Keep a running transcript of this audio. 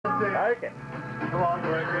Smoking.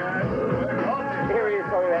 Here he is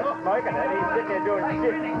talking about smoking it. He's sitting there doing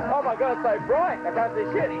shit. Oh my god, it's so bright. I can't see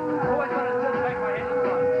shit. Always wanted to turn the back of my head.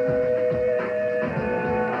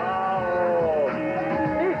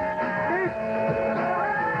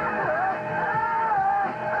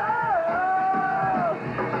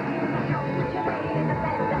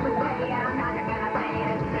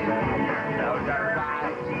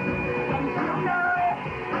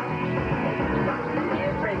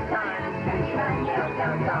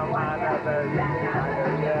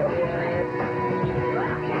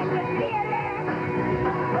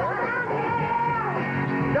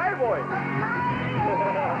 Go boys!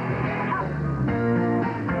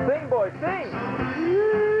 Sing boys, sing!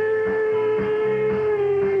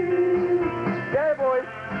 Go boys!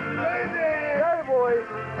 Go boys!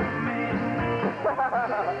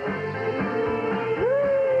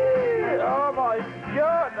 Oh my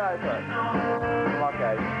god! No, sorry.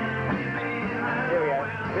 Okay. Here we go.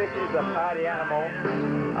 This is a party animal.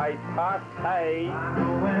 A party.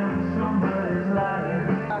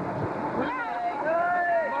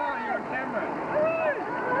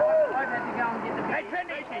 Hey,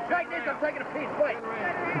 Trendy, take this, I'm taking a piss, wait.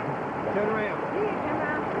 Turn around.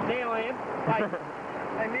 There I am.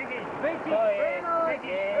 Hey, Mickey. Beat you. Oh, yeah.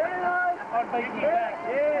 Mickey. I'd beat you back.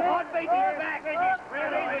 Yeah. I'd beat you back.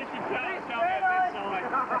 Really? You should show this side.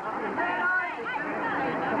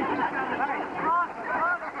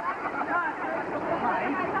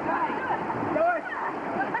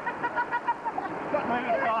 Got me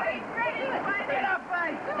excited. Get up,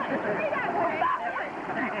 mate.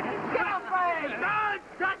 Get up, mate. Don't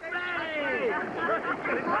touch me.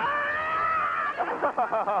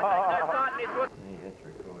 Yeah, that's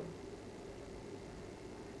recording.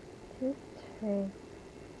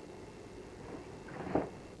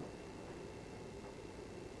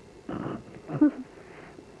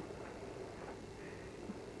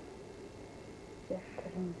 Just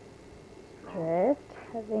getting dressed,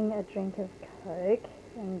 having a drink of Coke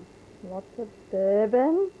and lots of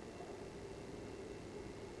bourbon.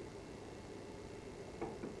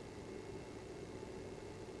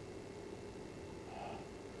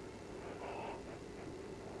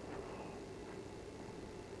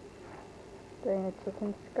 Doing a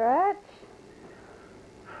chicken scratch.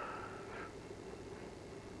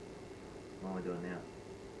 What are we doing now?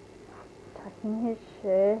 Tucking his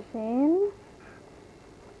shirt in.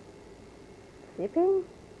 Zipping.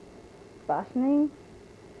 Buttoning.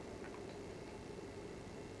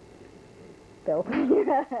 Belting.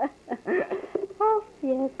 Oh,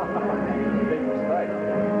 yes. Big mistake.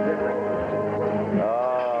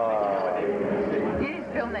 Oh. You just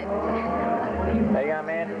film it. There you go,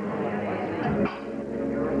 man.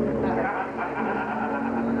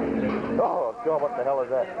 Oh, God, what the hell is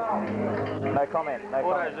that? No comment, no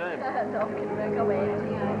comment.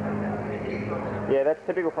 Yeah, that's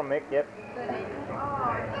typical from Mick, yep.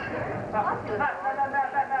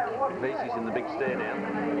 Macy's in the big stare down.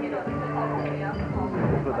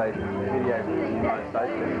 That's what they videos in the United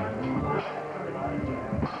States.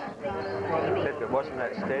 Except it wasn't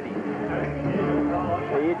that steady.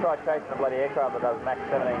 Yeah, you try chasing a bloody aircraft that does max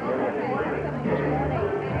 17 million.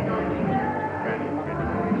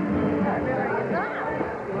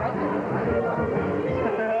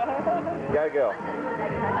 Go girl. I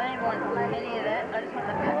don't want any of that. I just want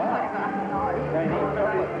the photograph.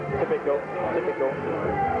 Typical, typical.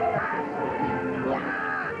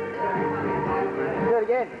 Do it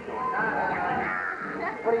again.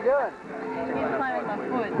 What are you doing? He's playing with my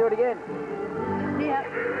foot. Do it again. Yep.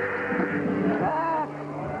 Ah.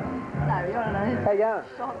 No, you want to know his How you going?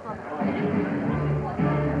 shots on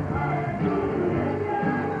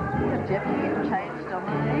Jeff, you get changed on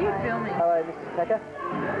me. Are you filming? Hello, Mrs. Tucker.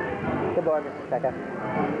 Goodbye, Mrs. Tucker.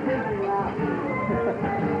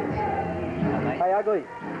 Hey, ugly.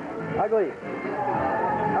 Ugly.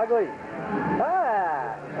 Ugly.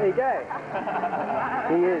 Ah, there you go.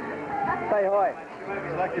 He is. Say hi.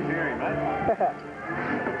 It's like a berry, mate.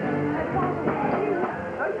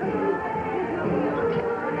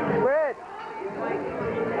 Brad.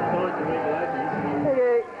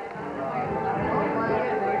 Okay.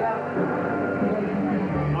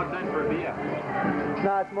 What's that for a beer?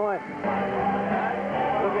 No, it's mine.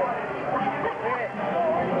 Look at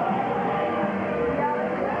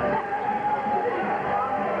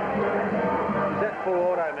Is that full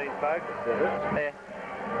auto mean focus, does it? there.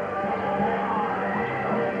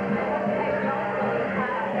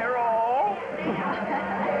 Hello!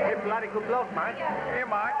 Hey, bloody good luck, mate. Here,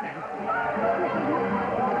 mate.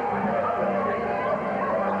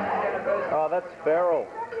 Oh, that's feral.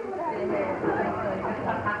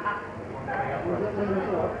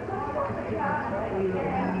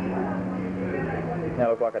 Now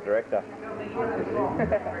look like a director.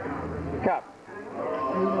 Cut.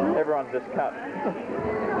 Everyone's just cut.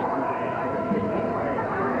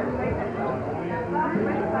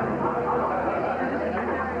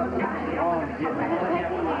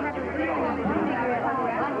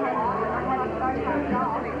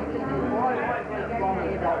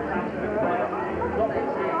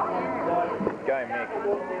 Go, Mick.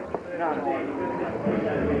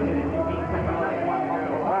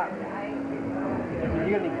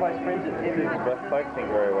 You got any close friends at Tipplers? Just focusing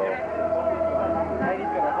very well.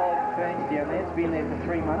 Katie's got a holiday furnished down there. It's been there for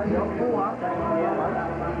 3 months. 4 months.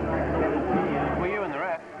 Were you in the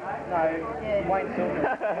ref? No, Wayne Silver.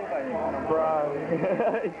 Bro,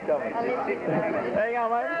 he's coming. Hang on,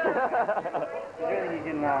 mate. Is there anything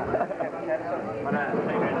you can have a chat or something? I know, I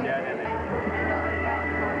think that's Joe down there.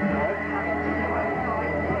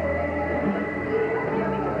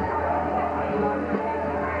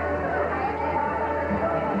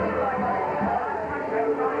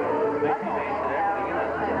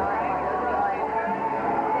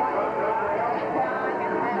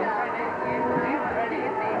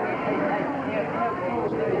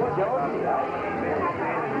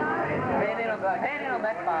 Hand in on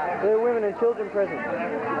that bar. There are women and children present.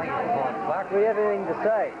 Do we have anything to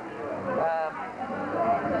say?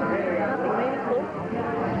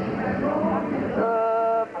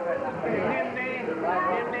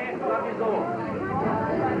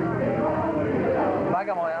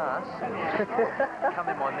 Bugger my ass. Come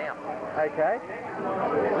in my mouth. Okay.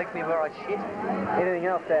 Lick me where I shit. Anything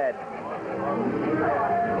else, Dad?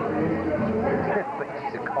 But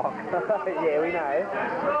she's a cock. Yeah, we know.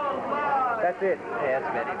 That's it. Yeah, that's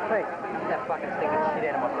about it. Thanks. Get that fucking stinking shit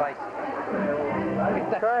out of my face. Get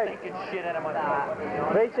that Craig. stinking shit out of my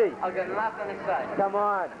face. Beachy, I've got nothing to say. come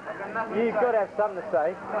on. You've got to have something to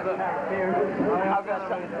say. I've got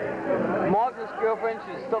something. Michael's girlfriend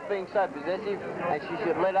should stop being so possessive and she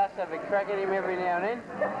should let us have a crack at him every now and then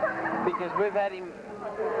because we've had him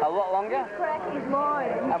a lot longer. Crack is mine.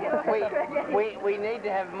 We need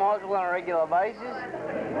to have Michael on a regular basis.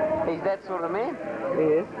 He's that sort of man. He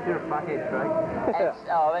is. You're a fuckhead, Craig.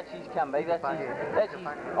 Oh, that's his comeback. That's his.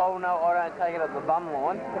 Oh no, I don't take it at the bum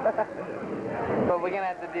line. But we're going to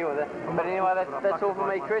have to deal with it. But anyway, that's all for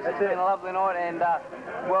me, Chris. It's been a lovely night and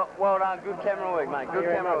well done. Good camera work, mate. Good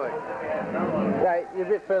camera work. Yeah, you're a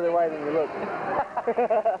bit further away than you look.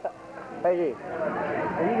 Thank you.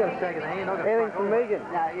 Have you got a shake in the hand? I've got Anything from Megan?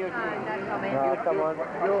 No, you're No, come on.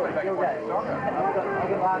 You'll go.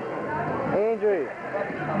 Andrew,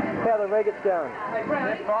 how the regates going?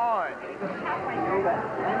 They're fine.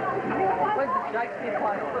 When's the Shakespeare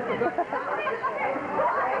play on?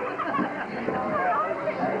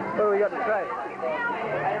 What do we got to say?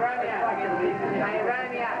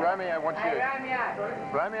 Romeo wants you.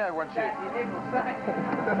 Romeo wants you.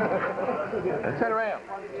 Turn around.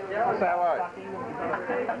 Say hello.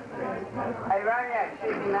 Hey, Romeo,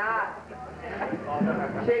 shoot me an art.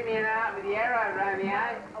 Shoot me an art with the arrow, Romeo.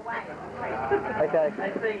 Okay.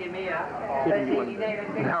 They singing me up. No, I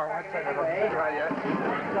won't say that on the radio.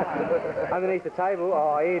 Underneath the table,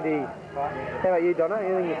 oh, Andy. How about you, Donna?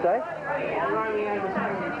 Anything to say?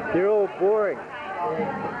 You're all boring.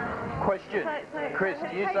 Question. Chris,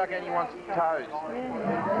 do you suck anyone's toes?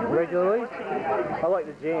 Regularly? I like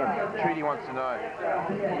the jam. Trudy wants to know.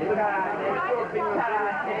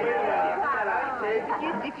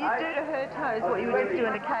 If you do to her toes what you were just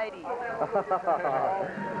doing to Katie.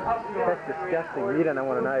 That's disgusting. You don't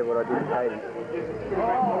want to know what I did to Katie.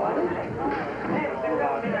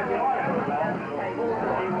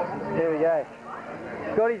 There we go.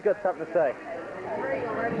 Scotty's got something to say.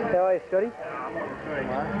 How are you, Scotty?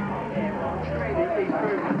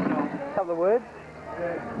 Couple of words?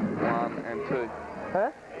 1 and 2.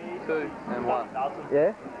 Huh? 2 and 1.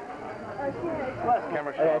 Yeah?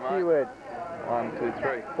 Camera Okay, shot, a few mate. words. 1, 2,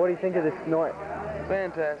 3. What do you think of this night?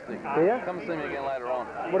 Fantastic. Yeah? Come see me again later on.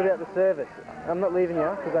 What about the service? I'm not leaving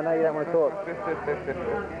you because I know you don't want to talk.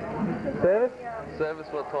 Service? Service?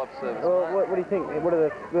 What type of service? Well, mate? what do you think? What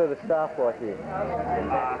are the staff like here?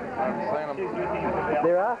 I've seen them.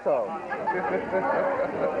 They're arseholes.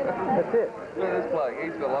 That's it. Look at this bloke.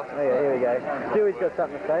 He's got lots of Oh, yeah, here we go. Stewie's got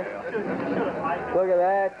something to say. Look at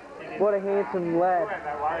that. What a handsome lad.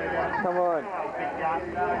 Come on.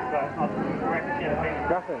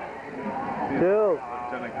 Nothing. Jules.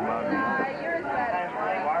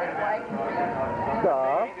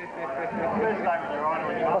 Stop.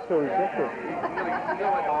 Hospital rejected.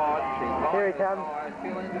 Here he comes.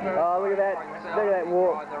 Oh, look at that. Look at that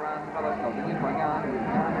walk.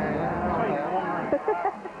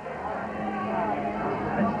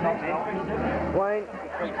 Wayne,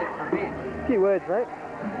 a few words, mate.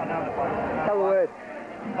 Couple of words.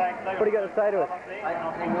 What do you got to say to us? I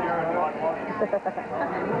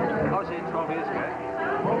was here 12 years ago.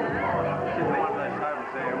 Sitting at one of those tables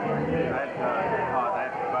there. They had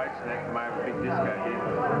boats and they came over a big disco here.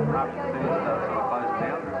 After the thing sort of closed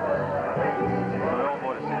down. So we all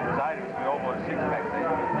bought a six, it was 8 of us, we all bought a six-pack then.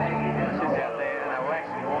 Sits out there and they were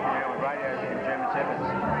actually walking around with radios and German Shepherds.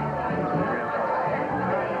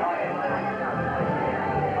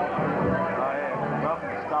 Oh yeah, welcome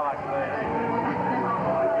to Starbucks there.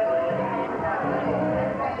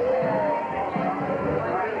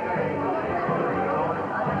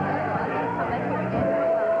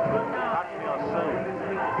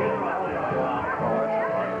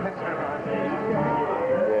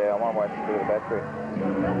 The battery.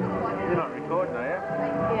 You're not recording, are you?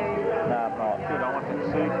 No, I'm not. Good, I want that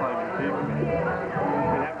sea claiming too.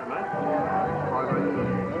 What happened, mate?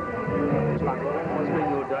 What's been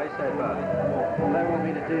your day so far? They want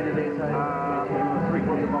me to do today, so...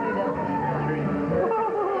 3/4 box of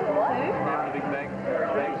having a big bag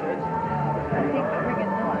search.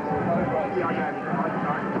 Yeah, I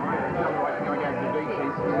gave the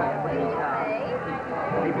beaches, so I put in his car.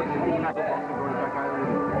 He put the big knuckle box and brought it back over with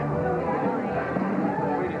him.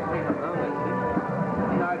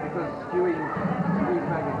 No, because Stewie's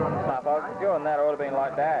maybe got it. If I was doing that, I would have been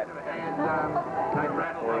like that. And they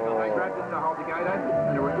grabbed it to hold the gate open,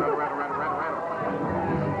 and it went rattle.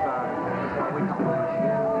 So, we got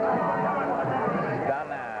Done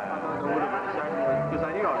now. Because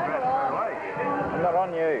they knew I was grabbed straight away. I'm not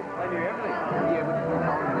on you. They knew everything. yeah, we told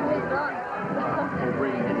him we're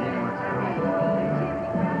bringing it in.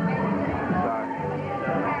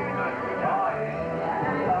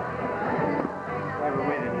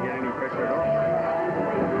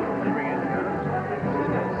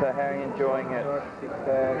 So how are you enjoying it?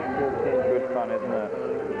 Good fun, isn't it?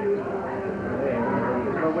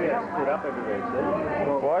 Well, we have stood up everywhere, so.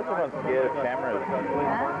 Why is everyone scared of cameras?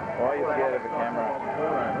 Why are you scared of a camera?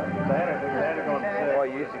 They had it on Why are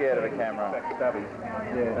you scared of a camera? stubby.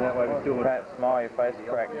 Yeah. And that way we still would... Pat, smile, your face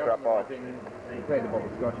crack, drop off. Take the bottle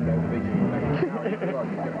of scotch and go to the beach.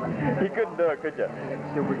 You couldn't do it, could you?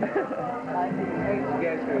 Still bring it.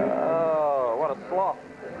 Oh, what a sloth.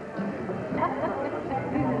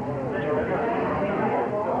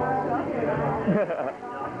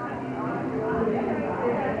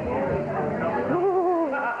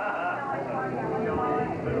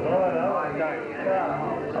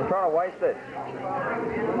 I'm trying to waste it.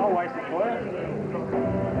 I'll waste it for you.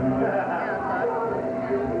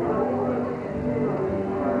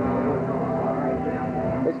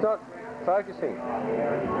 It's not focusing.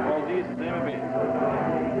 Well, do you zoom a bit?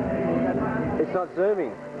 It's not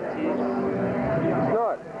zooming. It's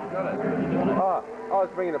not. Oh, I was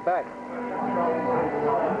bringing it back.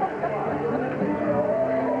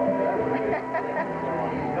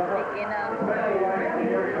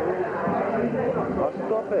 I'll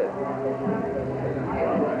stop it.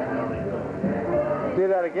 Do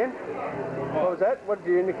that again. What was that? What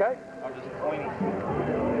did you indicate? I'm just pointing.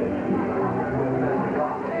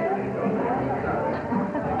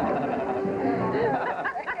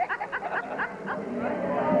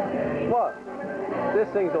 What? This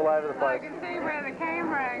thing's all over the I place. can see where the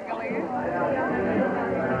camera angle is.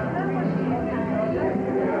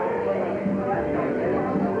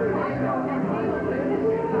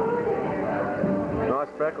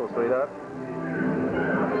 Nice freckle, sweetheart.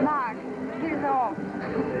 Mark, he's off.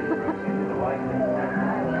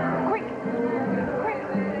 Quick,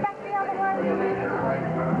 back the other way.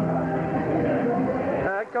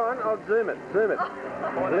 Come on, I'll zoom it. Zoom it.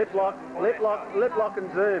 Lip lock and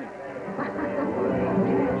zoom.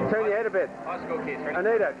 Turn your head a bit. High school kids, ready?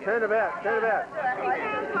 Anita, turn about. It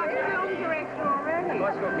sounds like film director already.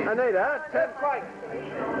 High school kids. Anita, turn.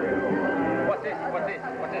 What's this?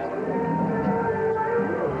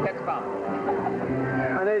 Cat's bum.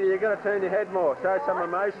 Anita, you've got to turn your head more. Show some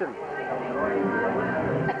emotion.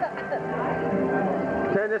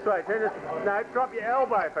 Turn this way. No, drop your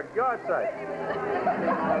elbow, for God's sake.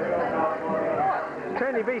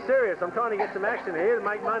 Tony, be serious. I'm trying to get some action here to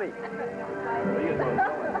make money.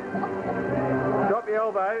 Drop your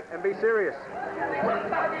elbow and be serious.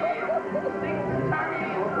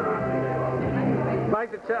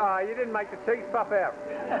 Make the you didn't make the teeth puff out.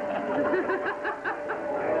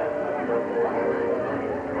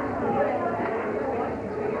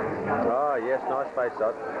 Oh yes, nice face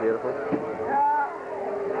shot. Beautiful.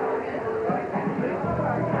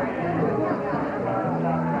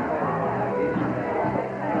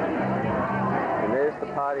 And there's the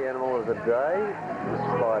party animal of the day, the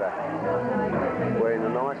spider. Wearing a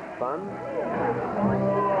nice bun.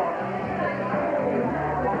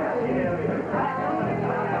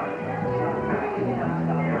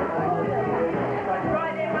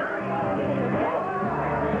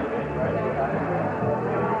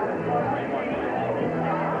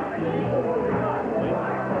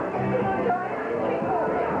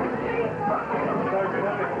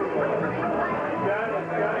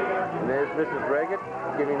 And there's Mrs. Raggett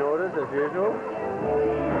giving orders as usual.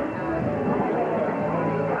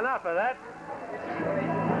 Enough of that.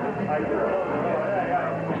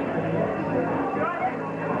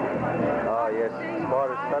 Oh yes,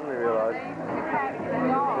 spiders suddenly realised.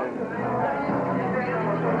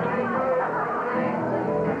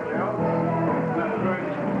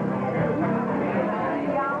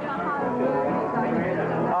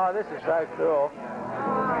 Oh, this is so cool.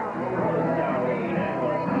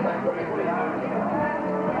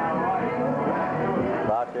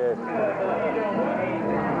 Luscious.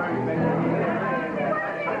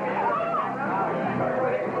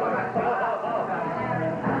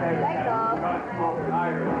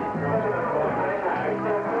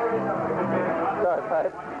 Sorry,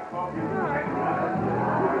 mate.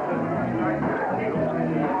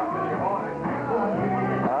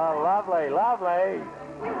 Oh, lovely, lovely.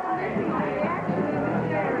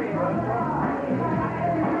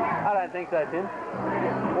 I don't think so, Tim.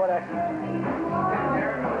 What actually?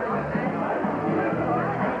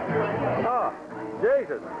 Oh,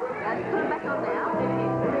 Jesus. Put it back on now.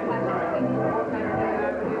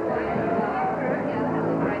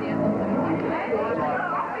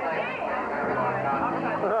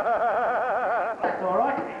 That's all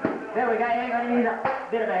right. There we go. Hang on, here's a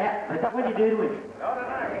bit of a... What do you do to him?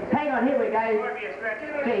 Hang on, here we go.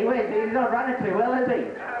 Gee, he's not running too well, is he?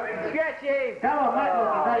 Scratch him! Come on, mate.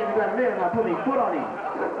 Look, he's not even going to move, and I'll put my foot on him.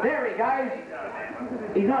 There he goes.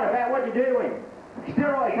 He's not about. What do you do to him?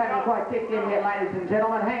 Steroids haven't quite kicked in yet, ladies and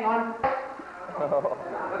gentlemen. Hang on. A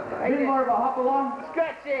bit more of a hop along.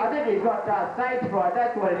 Scratch him! I think he's got stage fright,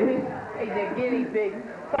 that's what it is. He's a guinea pig.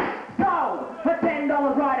 Sold for $10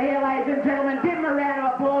 right here, ladies and gentlemen. Give him a round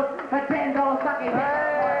of applause for $10. Suck his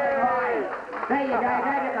head. There you go. Go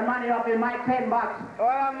get the money off him, mate. $10. Well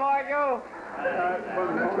done, Michael. Well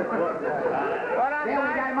done, There we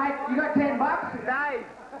go, mate. You got $10? Dave.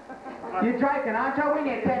 You're joking, aren't you? We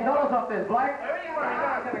get $10 off this bloke.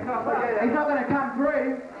 He's not going to come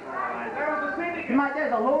through. Mate,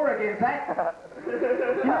 there's a law against that.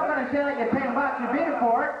 You're not going to sell it your $10. You bid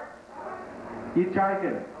for it. You're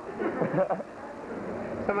joking.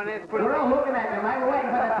 Someone else put We're all looking at you, mate. We're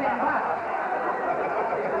waiting for the $10.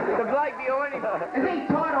 the bloke behind him. Is he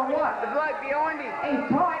tight or what? The bloke behind him. He's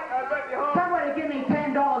tight. Somebody give me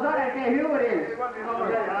 $10. I don't care who it is.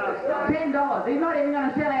 $10. He's not even going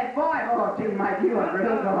to sell out 5. Oh, gee, mate, you are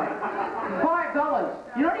real guy. $5.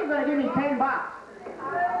 You're not even going to give me $10.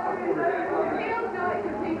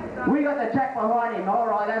 We got the chap behind him. All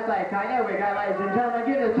right, that's okay. There we go, ladies and gentlemen.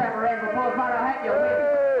 Give the chap a round of applause, mate. I hope you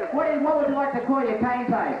win. What would you like to call your cane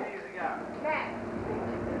tape? Max.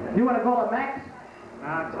 You want to call it Max?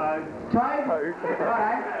 Toad. Toad?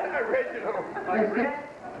 Righto. Original.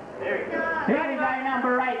 Here we go,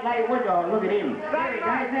 number 8, late Woodrow. Look at him. There he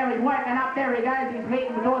goes. Now he's waking up. There he goes. He's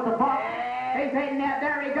heading towards the box. He's heading out.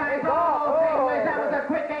 There he goes. Oh, that was a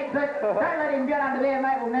quick exit. Don't let him get under there,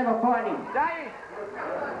 mate. We'll never find him. Dave.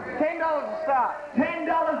 $10 to start. $10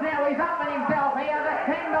 now. He's upping himself here. That's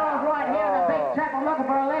 $10 right here in the big chap. I'm looking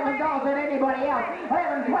for $11 than anybody else.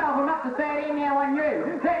 11, 12. I'm up to 13 now on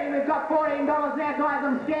you. 13. We've got $14 now, guys.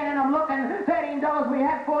 I'm scanning. I'm looking. $13. We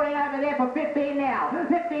have 14 over there for 15 now.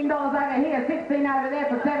 $15 over here. 16 over there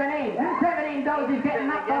for 17. $17. He's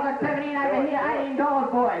getting up. I've got 17 over here. $18,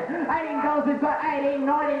 boys. $18. We've got 18,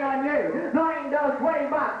 19 on you. $19,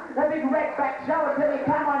 $20. The big red back. Show it to me.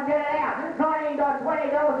 Come on, get it out. $19,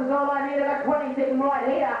 $20 is all I need. I've got 20 sitting right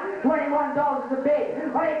here. $21 is the bid.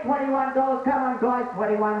 I need $21. Come on, guys.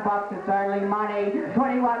 $21. It's only money.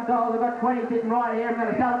 $21. I've got 20 sitting right here. I'm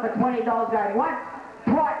going to sell it for $20 going once.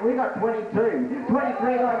 Twice. We got 22. 23.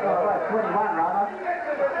 I've got 21 rather.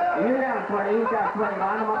 You're down 20. He's down 21.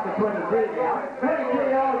 I'm up to 23 now.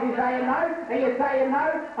 $22. You saying no? Are you saying no?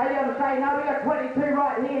 Are you going to say no? We got 22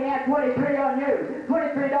 right here now. 23 on you.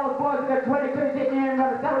 $23, boys. We got 22 sitting here. I'm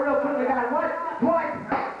going to sell it real quickly going once. Twice.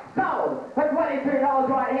 Sold for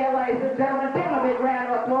 $23 right here, ladies and gentlemen. Give him a big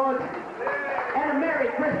round of applause. And a Merry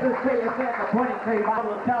Christmas to see yourself for 22 bucks,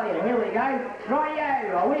 I'll tell you. Here we go.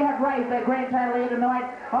 Rightio, we have raised the grand total here tonight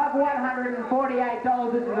of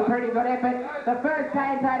 $148. This is a pretty good effort. The first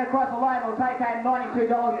cane-toad across the line will take home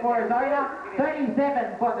 $92 for his owner,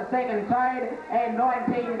 $37 for the second toad, and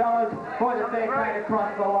 $19 for the third toad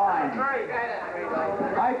across the line.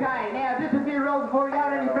 Okay, now just a few rules before we go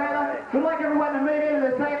any further. We'd like everyone to move into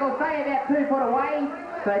the circle, stay about 2 foot away.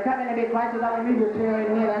 So come in a bit closer, don't move your chair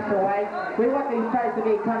in here, that's the way. We want these toads to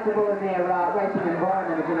be comfortable in their racing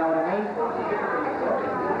environment, if you know what I mean.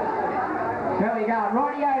 There we go.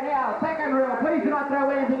 Rightio now, second rule, please do not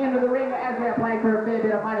throw anything into the ring as we are playing for a fair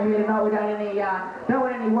bit of money here tonight. We don't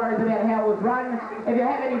want any worries about how it was run. If you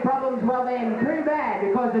have any problems, well then, too bad,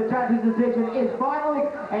 because the judge's decision is final,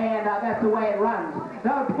 and that's the way it runs.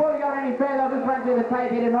 So before we go any further, I'll just run through the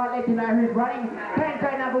tape here tonight, let you know who's running.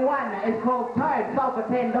 Cane-toad number 1 is called Toad, sold for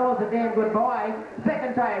 $10, a damn good buy.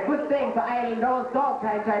 Second toad, good thing for $18, dog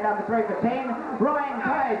cane-toad number 3 for $10. Ryan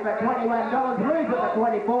Toad for $21, Loser for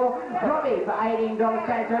 $24, Robbie for $18,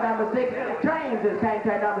 cane-toad number 6. James is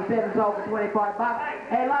cane-toad number 7, sold for $25.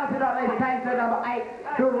 And last but not least, cane-toad number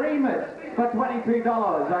 8, Doremus for $22,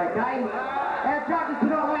 okay? Our judges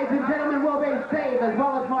tonight, ladies and gentlemen, will be Steve as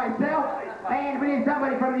well as myself. And we need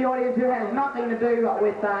somebody from the audience who has nothing to do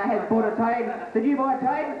with, has bought a toad. Did you buy a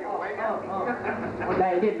toad? No,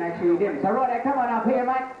 you didn't, actually, you didn't. So right, come on up here,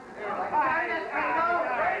 mate.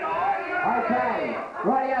 Okay,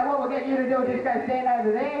 rightio, what we'll get you to do is just go stand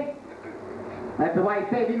over there. That's the way,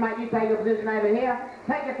 Stevie, mate, you take your position over here.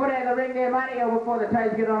 Take your foot out of the ring there, matey, or before the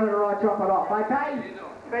toes get on it, or I'll chop it off, okay?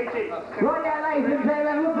 Rightio, ladies and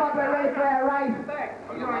gentlemen, looks like we're ready for our race.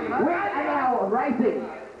 We are now racing.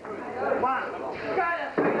 There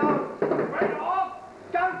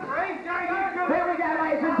we go,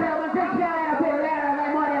 ladies and gentlemen, just shout out a bit louder and they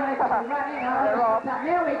might have actually run in.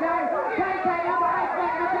 There we go. Cane-toad number 8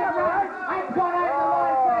 back up in the road. 8's gone over the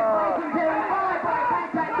line first, ladies and gentlemen. Followed by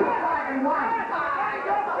cane-toad number 5 and 1.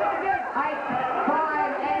 8,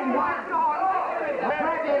 5 and 1. A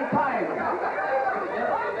broken toad.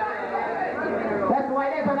 That's the way,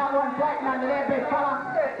 there's another one floating under there, big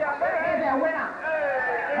fella. There's our winner.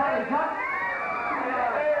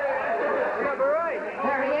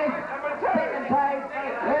 There he is. Second toad.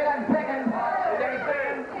 We're on second.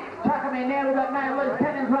 Chuck him in there. We've got no loose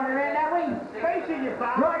cannons running around, have we?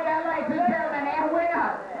 Rightio, ladies and gentlemen, our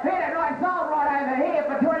winner. Hit a nice sold right over here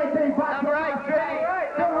for 22 bucks. Number 8,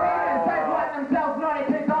 the winners have won themselves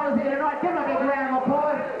 $92 here tonight. Give them a big round of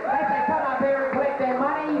applause as they come up here and collect their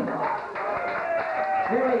money.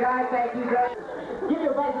 Here we go. Thank you, guys. Give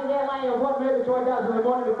you a basic outline of what Murgatroyd does in the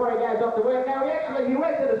morning before he goes off to work. Now, he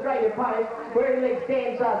works at Australian Post, where he leaves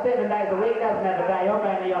stands 7 days a week, doesn't have a day off,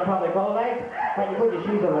 only on public holidays. But you put your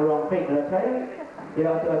shoes on the wrong feet, did I tell you?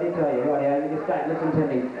 Yeah, I did tell you, rightio, you just don't listen to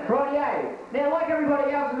me. Rightio, now like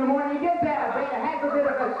everybody else in the morning, he gets out of bed, has a bit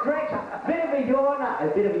of a stretch, bit of a yawn, a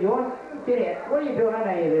bit of a yawn, get out. What are you doing? I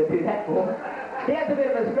know you do that for. He has a bit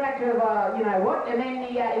of a scratch of, you know what, and then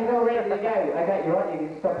he's all ready to go. Okay, you're right, you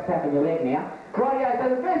can stop tapping your leg now. Rightio, so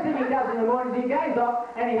the first thing he does in the morning is he goes off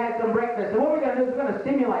and he has some breakfast. So what we're going to do is we're going to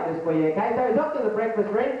simulate this for you, okay? So he's off to the breakfast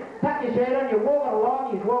ring, tuck your shirt on, you're walking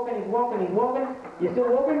along, he's walking. You still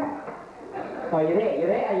walking? Oh, you're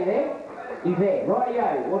there, are you there? He's there,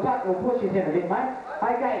 rightio. We'll push his in a bit, mate.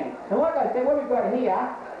 Okay, and like I said, what we've got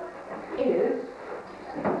here is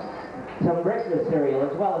some breakfast cereal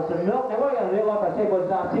as well as some milk. Now what we're going to do, like I said, was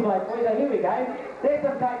simulate for you. So here we go. There's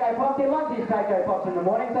some Cocoa Pops. He loves his Cocoa Pops in the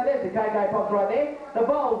morning. So there's the Cocoa Pops right there. The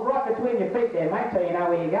bowl's right between your feet there, mate, so you know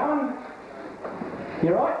where you're going.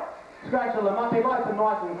 You right? Scratch them up. He likes them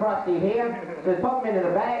nice and crusty here. So pop them into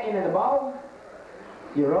the bag, into the bowl.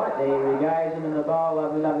 You're right. There he goes into the bowl.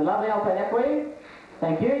 Lovely, lovely, lovely. I'll take that for you.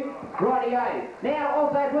 Thank you. Rightio. Now,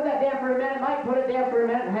 also, put that down for a minute, mate. Put it down for a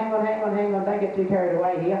minute. Hang on. Don't get too carried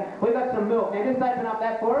away here. We've got some milk. Now, just open up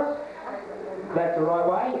that for us. That's the right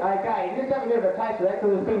way. Okay, just have a bit of a taste of that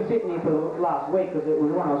because it's been sitting here for the last week because it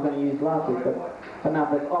was one I was going to use last week, but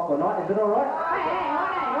enough it's off or not. Is it all right? Hey,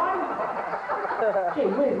 hang on. Gee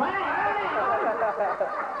whiz, mate.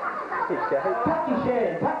 Tuck your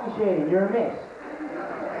shirt in. You're a mess.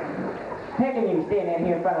 How can you stand out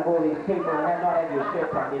here in front of all these people and not have your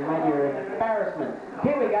shirt tucked in, mate? You're an embarrassment.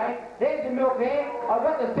 Here we go. There's the milk there. I've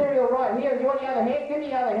got the cereal right here. Do you want the other hand? Give me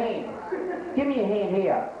the other hand. Give me your hand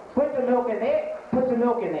here. Put some milk in there. Put some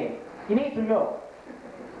milk in there. You need some milk.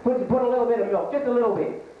 Put a little bit of milk. Just a little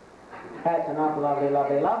bit. That's enough, lovely,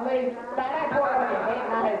 lovely, lovely. Now that's what on your head.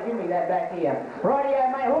 Now give me that back here.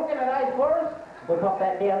 Rightio, mate, hook into those for us. We'll pop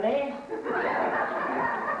that down there.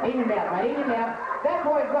 In your mouth, mate, in your mouth. That's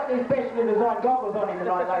why he's got these specially designed goggles on him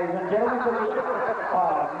tonight, ladies and gentlemen.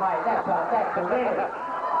 Oh, mate, that's horrendous.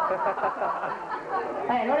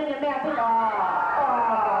 Hey, not in your mouth.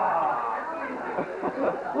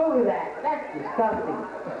 Look at that. That's disgusting.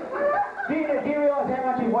 Do you realise how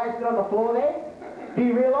much you've wasted on the floor there? Do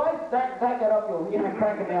you realise? Don't take that off your,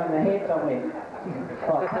 crack it down the head somewhere.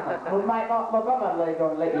 Oh, well, mate, look, I'm not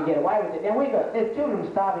going to let you get away with it. Now, there's children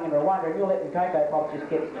starving in Rwanda, and you're letting Cocoa Pops just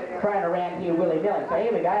get thrown around here willy-nilly. So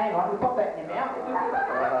here we go, hang on, we'll pop that in your mouth.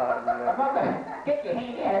 I'm not going to get your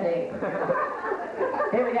hand out of there.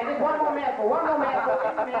 Here we go, just one more mouthful, open your mouth.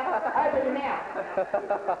 Open your mouth.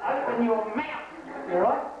 Open your mouth. You all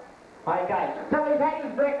right? Okay, so he's had his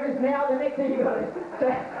breakfast now. The next thing you've got to do,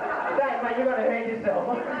 mate, you've got to hurt yourself.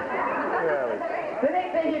 Really? The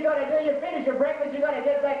next thing you've got to do, you finish your breakfast, you've got to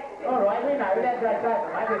get back. All right, we know, that's right,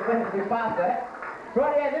 mate, we've passed that.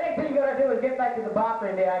 Right, the next thing you've got to do is get back to the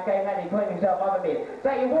bathroom there, okay, maybe clean himself up a bit. So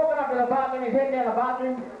you're walking up to the bathroom, he's heading down the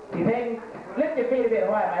bathroom, he's heading, lift your feet a bit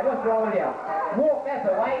away, mate, what's wrong with you? Walk, that's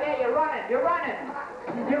the way, now you're running.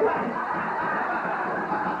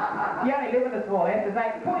 You only live in a small house,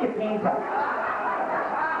 mate. Pull your pants up.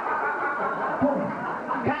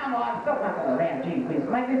 Come on, stop looking around. Gee, please,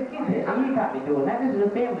 mate, there's kids here, so you can't be doing that. This is a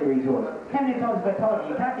family resort. How many times have I told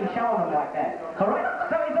you? You can't be showing them like that. All right?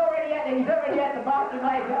 So he's already out there. He's already at the bathroom,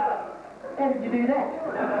 mate. How did you do that?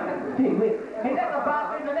 Gee whiz. He's at the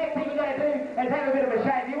bathroom. The next thing you got to do is have a bit of a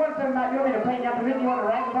shave. You want some, you want me to clean you up a bit? You want a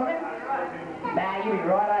rag or something? Nah, you'll be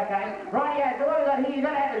right, okay. Rightio, so what we've got here, you've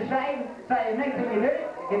got to have a shave. So the next thing you do,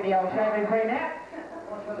 get the old shaving cream out.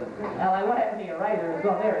 Hello, what happened to your razor? It's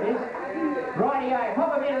gone, there it is. Rightio,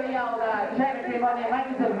 pop a bit of the old shaving cream on there, make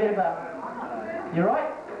yourself a bit of a... You right?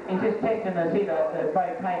 He's just testing to see the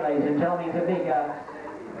bouquet, ladies and gentlemen. He's a big...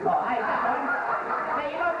 Oh, hey, that one. Now,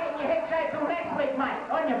 you're not getting your head shaved till next week, mate.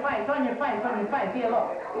 On your face. Here,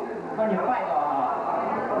 look. On your face. Oh.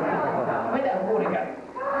 Where'd that water go?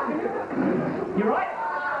 You right?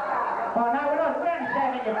 Oh, no, we're not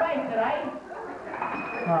shaving your face today.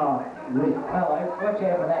 Oh, hello. Watch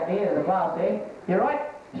out for that there. There's a glass there. You right?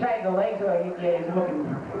 Shave the legs. Oh, yeah, he's looking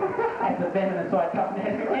at the feminine side coming out.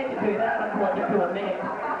 How you do that? I don't know what you're doing there.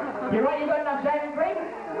 You right? You got enough shaving cream?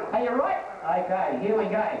 Are you right? Okay, here we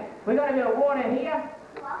go. We got a bit of water here.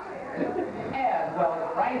 As well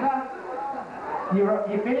as razor.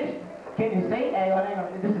 You finished? Can you see? Hang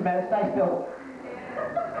on. This is better. Stay still.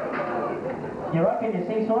 You right? Can you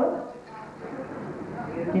see, sort of?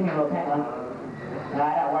 Give me a little tap, one. No,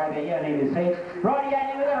 don't worry about it. You don't need to see. Rightio,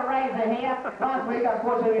 then we've got a razor here. Last week,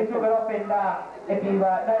 unfortunately, we took it off, and if you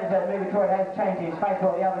notice that Murgatroyd has changed his face,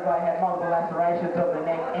 while the other guy had multiple lacerations of the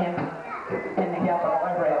neck and the upper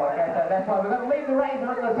eyebrow. Okay, so that's why we're going to leave the razor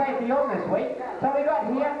on the safety on this week. So we got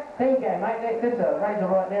here. There you go, mate. There's a razor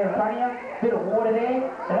right there in front of you. Bit of water there.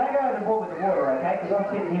 Now don't go overboard with the water, okay? Because I'm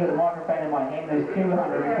sitting here with a microphone in my hand. There's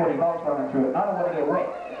 240 volts running through it. And I don't want to get wet.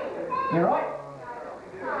 You right?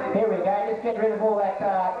 Here we go, just get rid of all that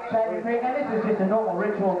shaving cream. Now this is just a normal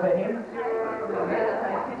ritual for him.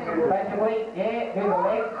 Basically, yeah, do the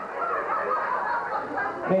legs.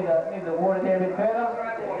 Move the water there a bit further.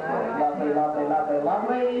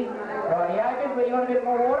 Lovely. Rightio, good, but you want a bit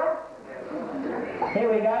more water? Here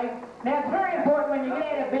we go. Now it's very important when you get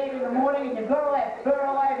out of bed in the morning and you've got all that fur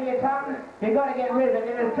all over your tongue, you've got to get rid of it.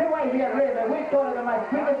 And there's two ways to get rid of it. We've thought of the most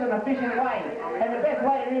quickest and efficient way. And the best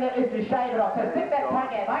way to do that is to shave it off. So stick that tongue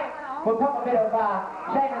out, mate. We'll pop a bit of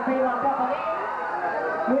shaving cream on top of there.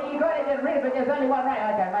 Well, you've got to get rid of it. There's only one way.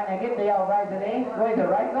 Okay, mate, now get the old razor there. Where's the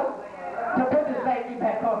razor? So put the safety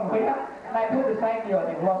back on here. Mate, put the safety on.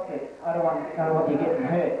 You've lost it. I don't want you getting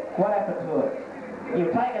hurt. What happened to it?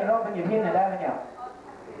 You've taken it off and you've hidden it, haven't you?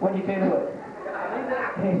 What did you do to it?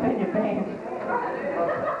 It's in your pants.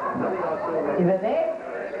 Is it there?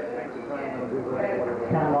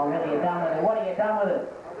 Come on, what are you done with it? What are you done with it?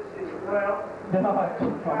 Well, no.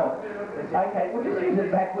 Oh. Okay, well just use it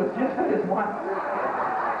backwards, just for this one.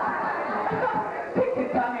 Stick your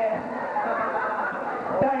tongue out.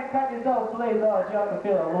 Don't cut yourself sleeves. Oh, gee, I can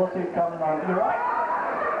feel a lawsuit coming on. You right?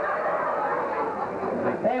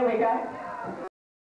 There we go.